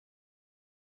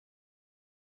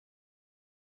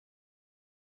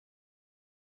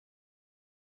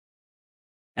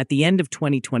At the end of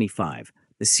 2025,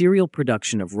 the serial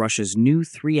production of Russia's new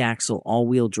three-axle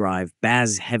all-wheel drive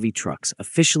BAZ heavy trucks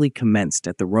officially commenced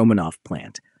at the Romanov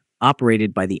plant,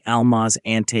 operated by the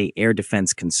Almaz-Antey air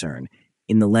defense concern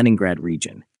in the Leningrad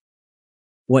region.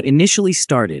 What initially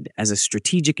started as a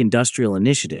strategic industrial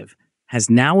initiative has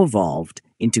now evolved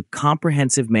into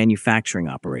comprehensive manufacturing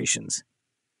operations,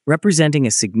 representing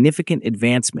a significant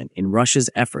advancement in Russia's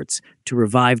efforts to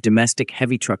revive domestic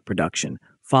heavy truck production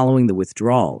following the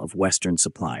withdrawal of Western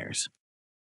suppliers.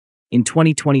 In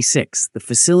 2026, the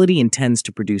facility intends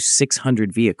to produce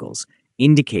 600 vehicles,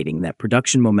 indicating that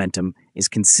production momentum is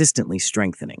consistently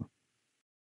strengthening.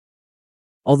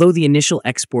 Although the initial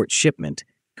export shipment,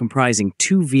 comprising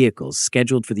 2 vehicles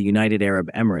scheduled for the United Arab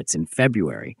Emirates in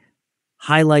February,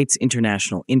 highlights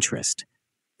international interest,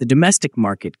 the domestic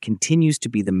market continues to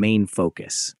be the main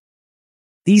focus.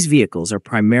 These vehicles are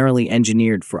primarily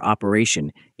engineered for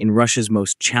operation in Russia's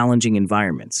most challenging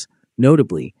environments,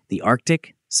 notably the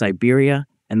Arctic, Siberia,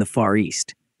 and the Far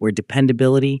East, where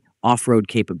dependability, off-road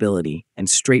capability, and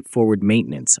straightforward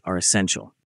maintenance are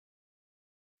essential.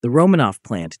 The Romanov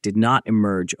plant did not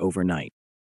emerge overnight.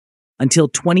 Until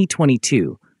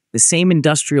 2022, the same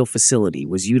industrial facility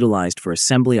was utilized for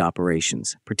assembly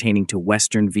operations pertaining to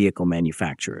Western vehicle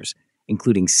manufacturers,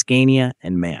 including Scania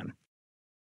and MAN.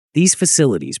 These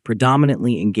facilities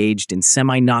predominantly engaged in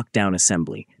semi-knockdown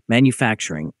assembly,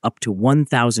 manufacturing up to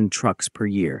 1,000 trucks per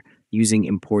year using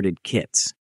imported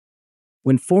kits.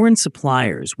 When foreign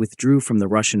suppliers withdrew from the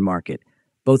Russian market,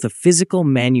 both a physical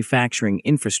manufacturing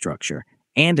infrastructure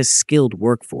and a skilled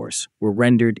workforce were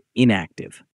rendered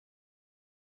inactive.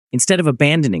 Instead of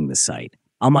abandoning the site,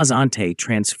 Almaz-Antey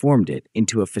transformed it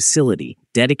into a facility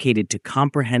dedicated to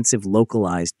comprehensive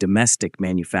localized domestic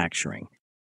manufacturing.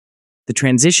 The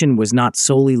transition was not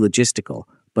solely logistical,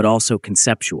 but also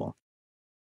conceptual.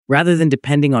 Rather than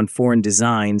depending on foreign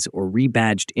designs or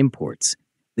rebadged imports,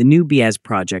 the new BAZ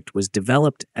project was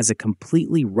developed as a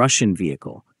completely Russian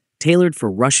vehicle, tailored for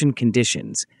Russian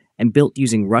conditions and built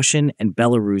using Russian and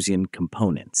Belarusian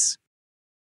components.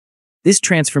 This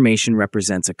transformation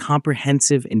represents a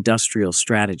comprehensive industrial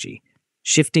strategy,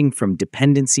 shifting from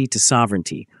dependency to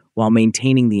sovereignty while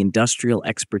maintaining the industrial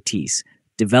expertise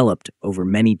developed over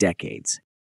many decades.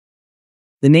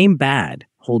 The name BAZ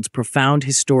holds profound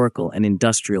historical and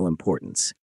industrial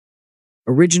importance.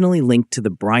 Originally linked to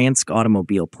the Bryansk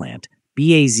automobile plant,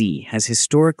 BAZ has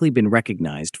historically been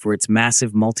recognized for its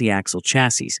massive multi-axle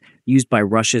chassis used by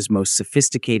Russia's most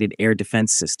sophisticated air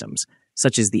defense systems,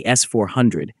 such as the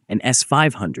S-400 and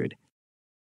S-500.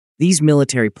 These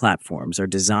military platforms are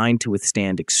designed to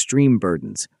withstand extreme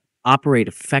burdens, operate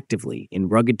effectively in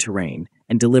rugged terrain,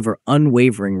 and deliver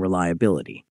unwavering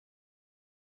reliability.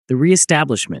 The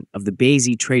re-establishment of the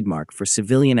BAZ trademark for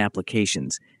civilian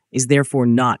applications is therefore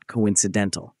not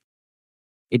coincidental.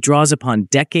 It draws upon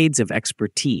decades of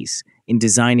expertise in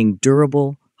designing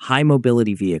durable,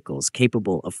 high-mobility vehicles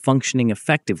capable of functioning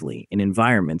effectively in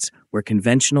environments where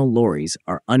conventional lorries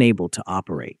are unable to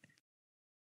operate.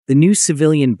 The new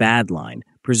civilian BAZ line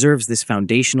preserves this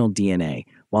foundational DNA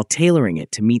while tailoring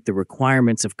it to meet the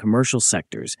requirements of commercial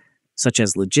sectors such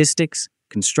as logistics,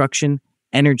 construction,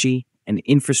 energy, and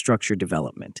infrastructure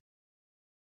development.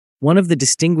 One of the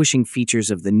distinguishing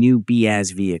features of the new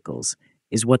BAZ vehicles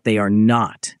is what they are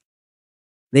not.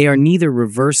 They are neither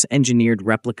reverse-engineered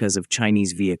replicas of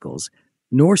Chinese vehicles,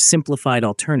 nor simplified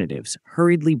alternatives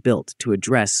hurriedly built to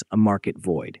address a market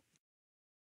void.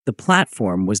 The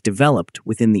platform was developed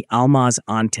within the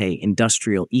Almaz-Antey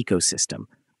industrial ecosystem,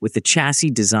 with the chassis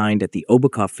designed at the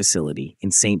Obukhov facility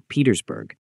in St.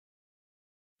 Petersburg.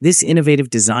 This innovative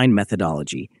design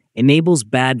methodology enables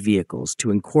BAZ vehicles to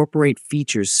incorporate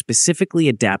features specifically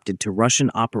adapted to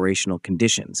Russian operational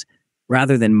conditions,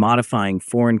 rather than modifying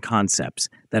foreign concepts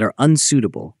that are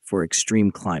unsuitable for extreme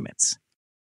climates.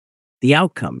 The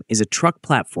outcome is a truck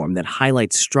platform that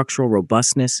highlights structural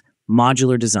robustness,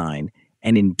 modular design,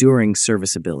 and enduring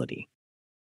serviceability.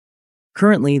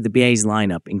 Currently, the BAZ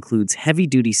lineup includes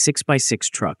heavy-duty 6x6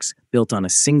 trucks built on a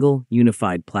single,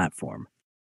 unified platform.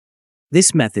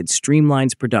 This method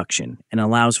streamlines production and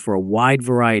allows for a wide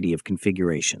variety of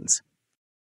configurations.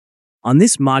 On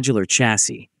this modular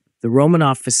chassis, the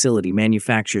Romanov facility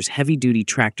manufactures heavy-duty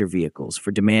tractor vehicles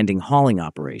for demanding hauling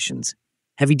operations,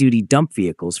 heavy-duty dump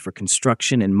vehicles for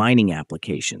construction and mining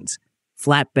applications,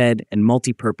 flatbed and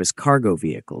multi-purpose cargo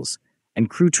vehicles, and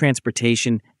crew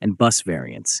transportation and bus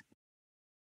variants.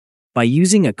 By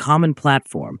using a common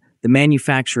platform, the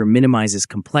manufacturer minimizes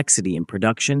complexity in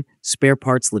production, spare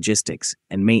parts logistics,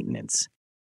 and maintenance.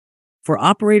 For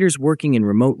operators working in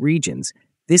remote regions,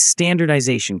 this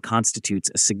standardization constitutes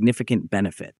a significant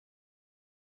benefit.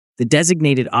 The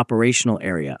designated operational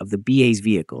area of the BA's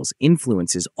vehicles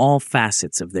influences all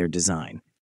facets of their design.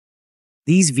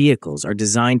 These vehicles are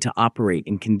designed to operate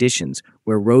in conditions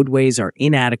where roadways are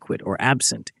inadequate or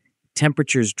absent,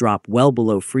 temperatures drop well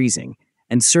below freezing,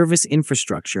 and service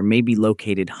infrastructure may be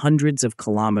located hundreds of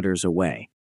kilometers away.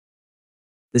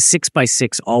 The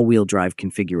 6x6 all-wheel drive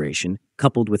configuration,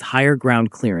 coupled with higher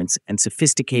ground clearance and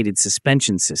sophisticated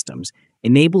suspension systems,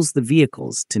 enables the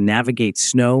vehicles to navigate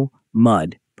snow,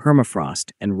 mud,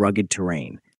 permafrost, and rugged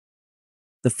terrain.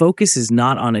 The focus is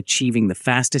not on achieving the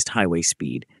fastest highway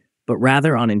speed, but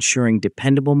rather on ensuring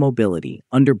dependable mobility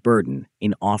under burden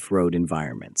in off-road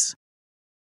environments.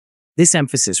 This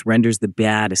emphasis renders the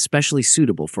BAZ especially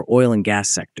suitable for oil and gas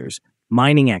sectors,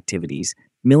 mining activities,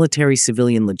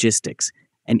 military-civilian logistics,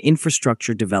 and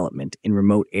infrastructure development in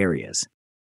remote areas.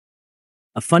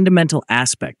 A fundamental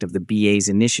aspect of the BA's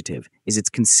initiative is its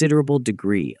considerable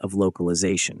degree of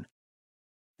localization.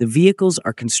 The vehicles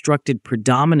are constructed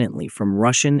predominantly from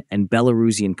Russian and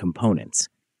Belarusian components,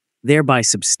 thereby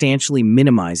substantially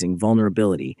minimizing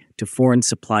vulnerability to foreign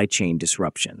supply chain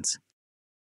disruptions.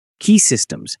 Key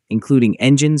systems, including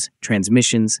engines,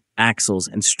 transmissions, axles,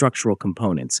 and structural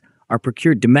components, are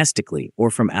procured domestically or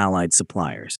from allied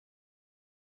suppliers.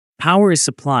 Power is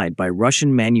supplied by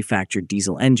Russian-manufactured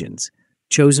diesel engines,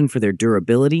 chosen for their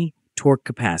durability, torque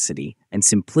capacity, and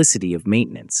simplicity of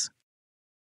maintenance.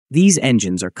 These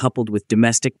engines are coupled with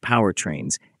domestic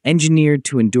powertrains engineered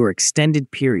to endure extended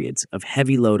periods of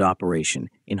heavy load operation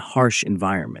in harsh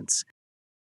environments.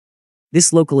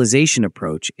 This localization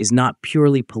approach is not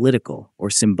purely political or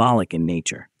symbolic in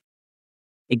nature.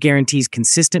 It guarantees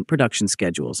consistent production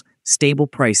schedules, stable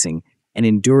pricing, and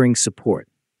enduring support,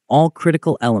 all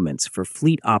critical elements for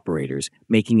fleet operators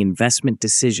making investment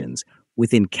decisions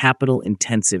within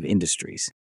capital-intensive industries.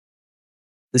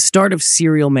 The start of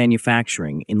serial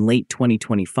manufacturing in late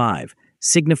 2025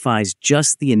 signifies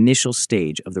just the initial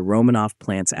stage of the Romanov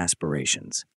plant's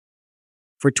aspirations.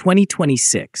 For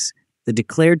 2026, the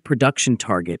declared production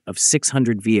target of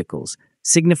 600 vehicles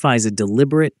signifies a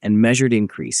deliberate and measured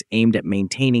increase aimed at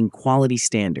maintaining quality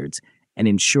standards and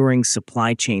ensuring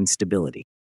supply chain stability.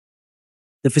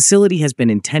 The facility has been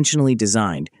intentionally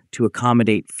designed to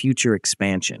accommodate future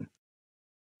expansion.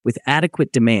 With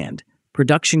adequate demand,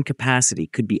 production capacity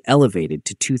could be elevated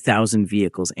to 2,000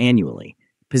 vehicles annually,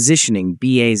 positioning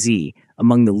BAZ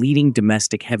among the leading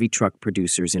domestic heavy truck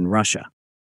producers in Russia.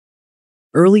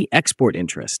 Early export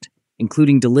interest,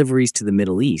 including deliveries to the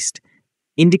Middle East,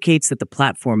 indicates that the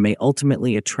platform may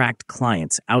ultimately attract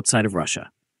clients outside of Russia,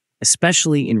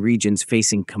 especially in regions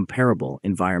facing comparable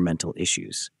environmental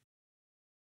issues.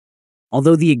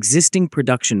 Although the existing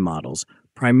production models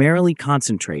primarily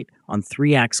concentrate on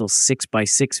 3-axle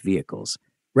 6x6 vehicles,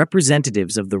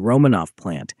 representatives of the Romanov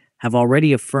plant have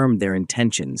already affirmed their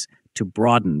intentions to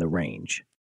broaden the range.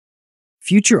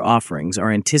 Future offerings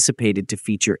are anticipated to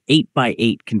feature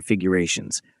 8x8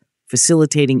 configurations,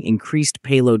 facilitating increased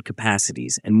payload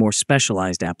capacities and more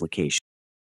specialized applications.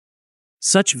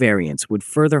 Such variants would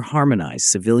further harmonize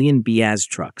civilian BAZ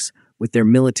trucks with their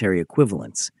military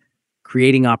equivalents,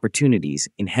 creating opportunities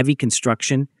in heavy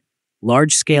construction,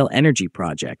 large-scale energy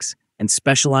projects, and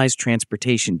specialized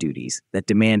transportation duties that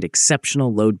demand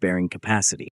exceptional load-bearing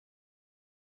capacity.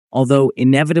 Although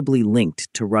inevitably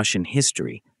linked to Russian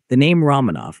history, the name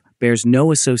Romanov bears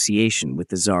no association with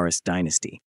the Tsarist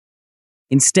dynasty.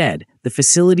 Instead, the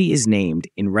facility is named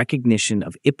in recognition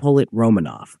of Ippolit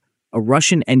Romanov, a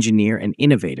Russian engineer and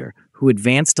innovator who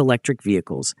advanced electric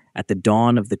vehicles at the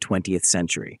dawn of the 20th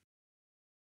century.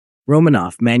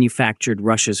 Romanov manufactured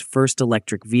Russia's first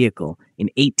electric vehicle in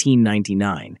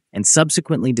 1899 and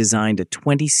subsequently designed a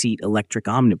 20-seat electric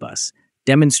omnibus,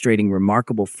 demonstrating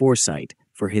remarkable foresight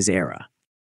for his era.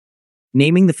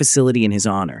 Naming the facility in his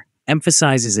honor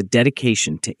emphasizes a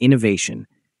dedication to innovation,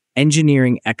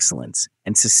 engineering excellence,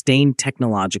 and sustained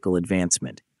technological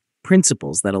advancement,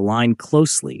 principles that align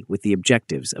closely with the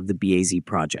objectives of the BAZ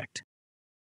project.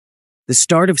 The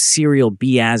start of serial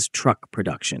BAZ truck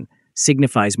production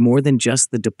signifies more than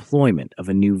just the deployment of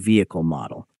a new vehicle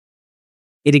model.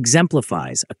 It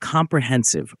exemplifies a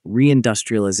comprehensive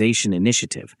reindustrialization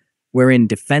initiative wherein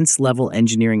defense-level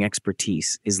engineering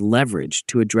expertise is leveraged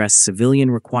to address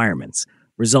civilian requirements,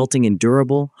 resulting in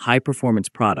durable, high-performance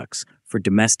products for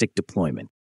domestic deployment.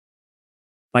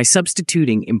 By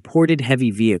substituting imported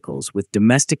heavy vehicles with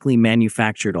domestically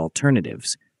manufactured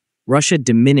alternatives, Russia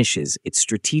diminishes its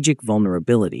strategic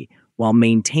vulnerability while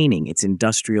maintaining its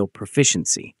industrial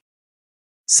proficiency.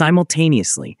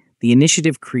 Simultaneously, the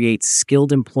initiative creates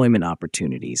skilled employment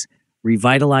opportunities,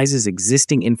 revitalizes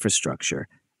existing infrastructure,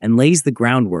 and lays the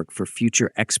groundwork for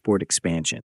future export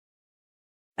expansion.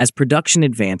 As production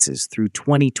advances through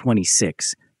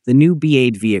 2026, the new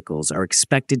BAZ vehicles are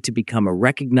expected to become a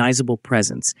recognizable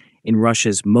presence in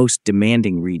Russia's most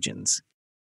demanding regions.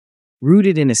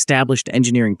 Rooted in established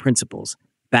engineering principles,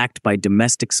 backed by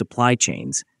domestic supply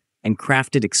chains, and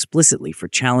crafted explicitly for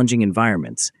challenging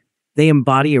environments, they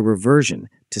embody a reversion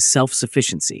to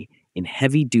self-sufficiency in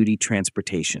heavy-duty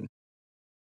transportation.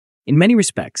 In many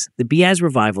respects, the BAZ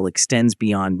revival extends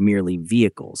beyond merely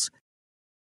vehicles.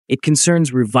 It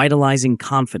concerns revitalizing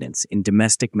confidence in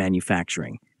domestic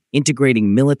manufacturing,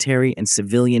 integrating military and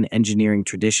civilian engineering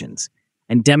traditions,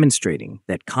 and demonstrating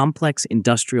that complex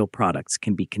industrial products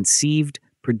can be conceived,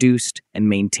 produced, and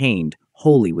maintained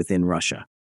wholly within Russia.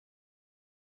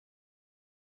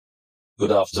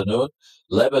 Good afternoon.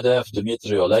 Lebedev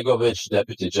Dmitry Olegovich,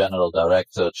 Deputy General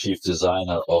Director, Chief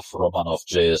Designer of Romanov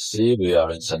JSC. We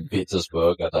are in St.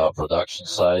 Petersburg at our production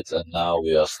site, and now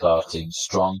we are starting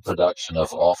strong production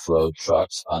of off-road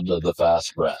trucks under the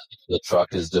BAZ brand. The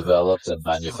truck is developed and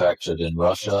manufactured in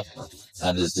Russia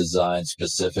and is designed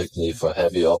specifically for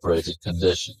heavy operating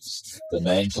conditions. The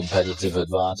main competitive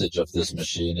advantage of this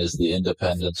machine is the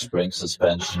independent spring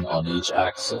suspension on each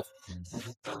axle.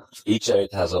 Each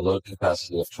 8 has a load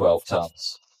capacity of 12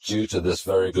 tons. Due to this,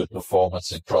 very good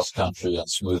performance in cross-country and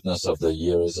smoothness of the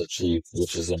year is achieved,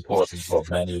 which is important for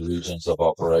many regions of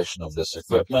operation of this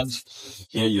equipment.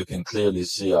 Here you can clearly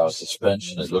see our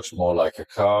suspension. It looks more like a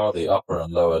car. The upper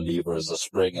and lower lever is a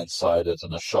spring inside it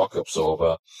and a shock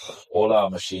absorber. All our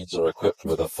machines are equipped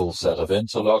with a full set of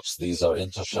interlocks. These are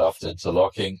intershaft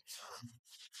interlocking.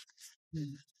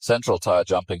 Central tire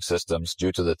jumping systems.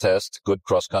 Due to the test, good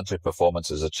cross-country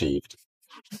performance is achieved.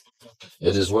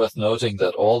 It is worth noting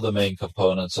that all the main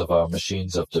components of our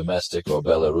machines of domestic or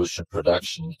Belarusian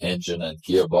production, engine and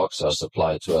gearbox, are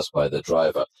supplied to us by the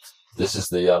driver. This is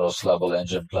the Yaroslavl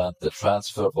engine plant. The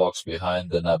transfer box behind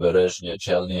the Naberezhny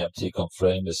Chelny MT-Com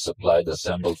frame is supplied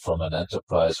assembled from an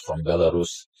enterprise from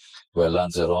Belarus, where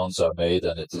Lanzerons are made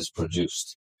and it is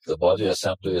produced. The body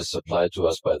assembly is supplied to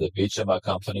us by the Bichema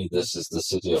company. This is the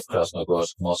city of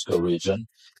Krasnogorsk, Moscow region.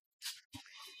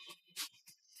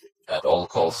 And all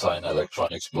call sign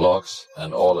electronics blocks,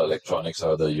 and all electronics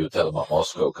are the Utelma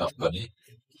Moscow company.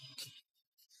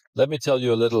 Let me tell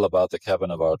you a little about the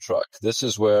cabin of our truck. This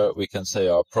is where we can say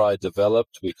our pride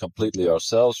developed, we completely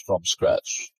ourselves from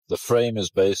scratch. The frame is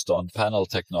based on panel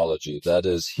technology. That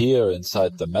is, here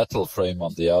inside the metal frame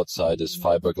on the outside is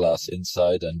fiberglass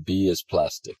inside and B is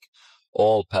plastic.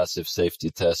 All passive safety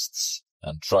tests,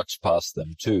 and trucks passed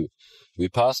them too. We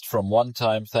passed from one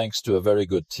time thanks to a very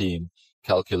good team.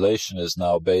 Calculation is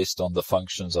now based on the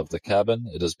functions of the cabin.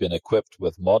 It has been equipped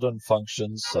with modern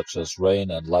functions such as rain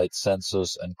and light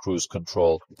sensors and cruise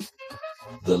control.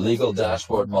 The legal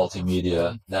dashboard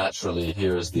multimedia. Naturally,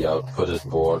 here is the outputted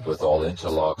board with all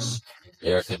interlocks,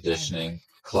 air conditioning,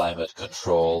 climate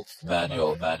control,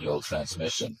 manual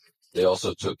transmission. They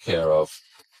also took care of.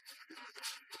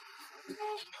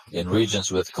 In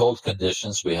regions with cold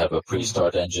conditions, we have a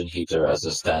pre-start engine heater as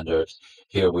a standard.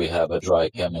 Here we have a dry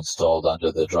chem installed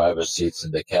under the driver's seats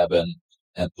in the cabin.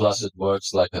 And plus it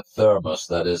works like a thermos,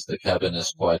 that is, the cabin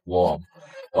is quite warm.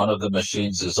 One of the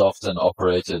machines is often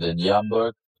operated in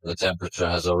Yamburg. The temperature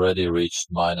has already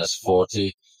reached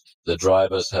 -40. The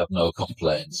drivers have no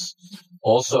complaints.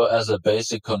 Also, as a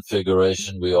basic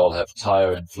configuration, we all have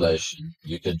tire inflation.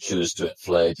 You can choose to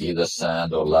inflate either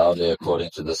sand or loudly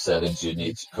according to the settings you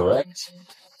need to correct.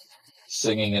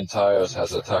 Singing in tires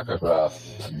has a tachograph.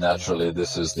 Naturally,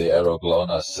 this is the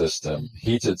AeroGLONASS system.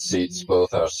 Heated seats.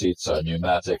 Both our seats are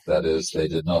pneumatic. That is, they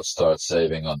did not start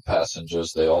saving on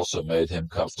passengers. They also made him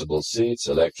comfortable seats,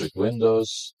 electric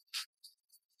windows.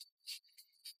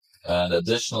 And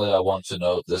additionally, I want to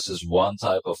note this is one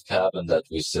type of cabin that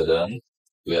we sit in.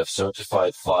 We have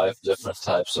certified 5 different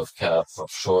types of cab, from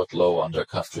short, low,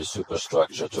 under-country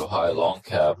superstructure to high, long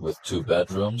cab with 2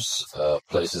 bedrooms,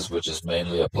 places which is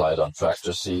mainly applied on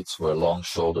tractor seats where long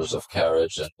shoulders of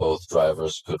carriage and both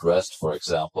drivers could rest, for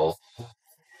example.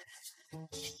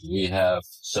 We have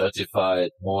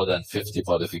certified more than 50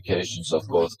 modifications of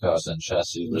both cars and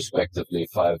chassis, respectively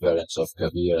 5 variants of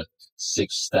Kavir,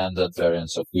 6 standard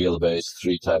variants of wheelbase,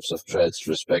 3 types of treads,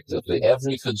 respectively.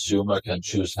 Every consumer can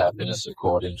choose happiness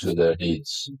according to their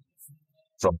needs.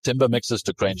 From timber mixers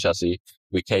to crane chassis,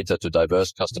 we cater to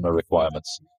diverse customer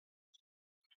requirements.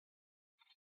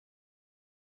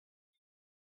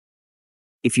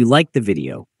 If you liked the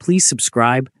video, please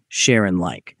subscribe, share, and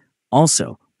like.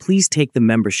 Also, please take the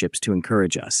memberships to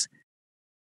encourage us.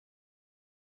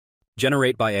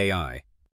 Generate by AI.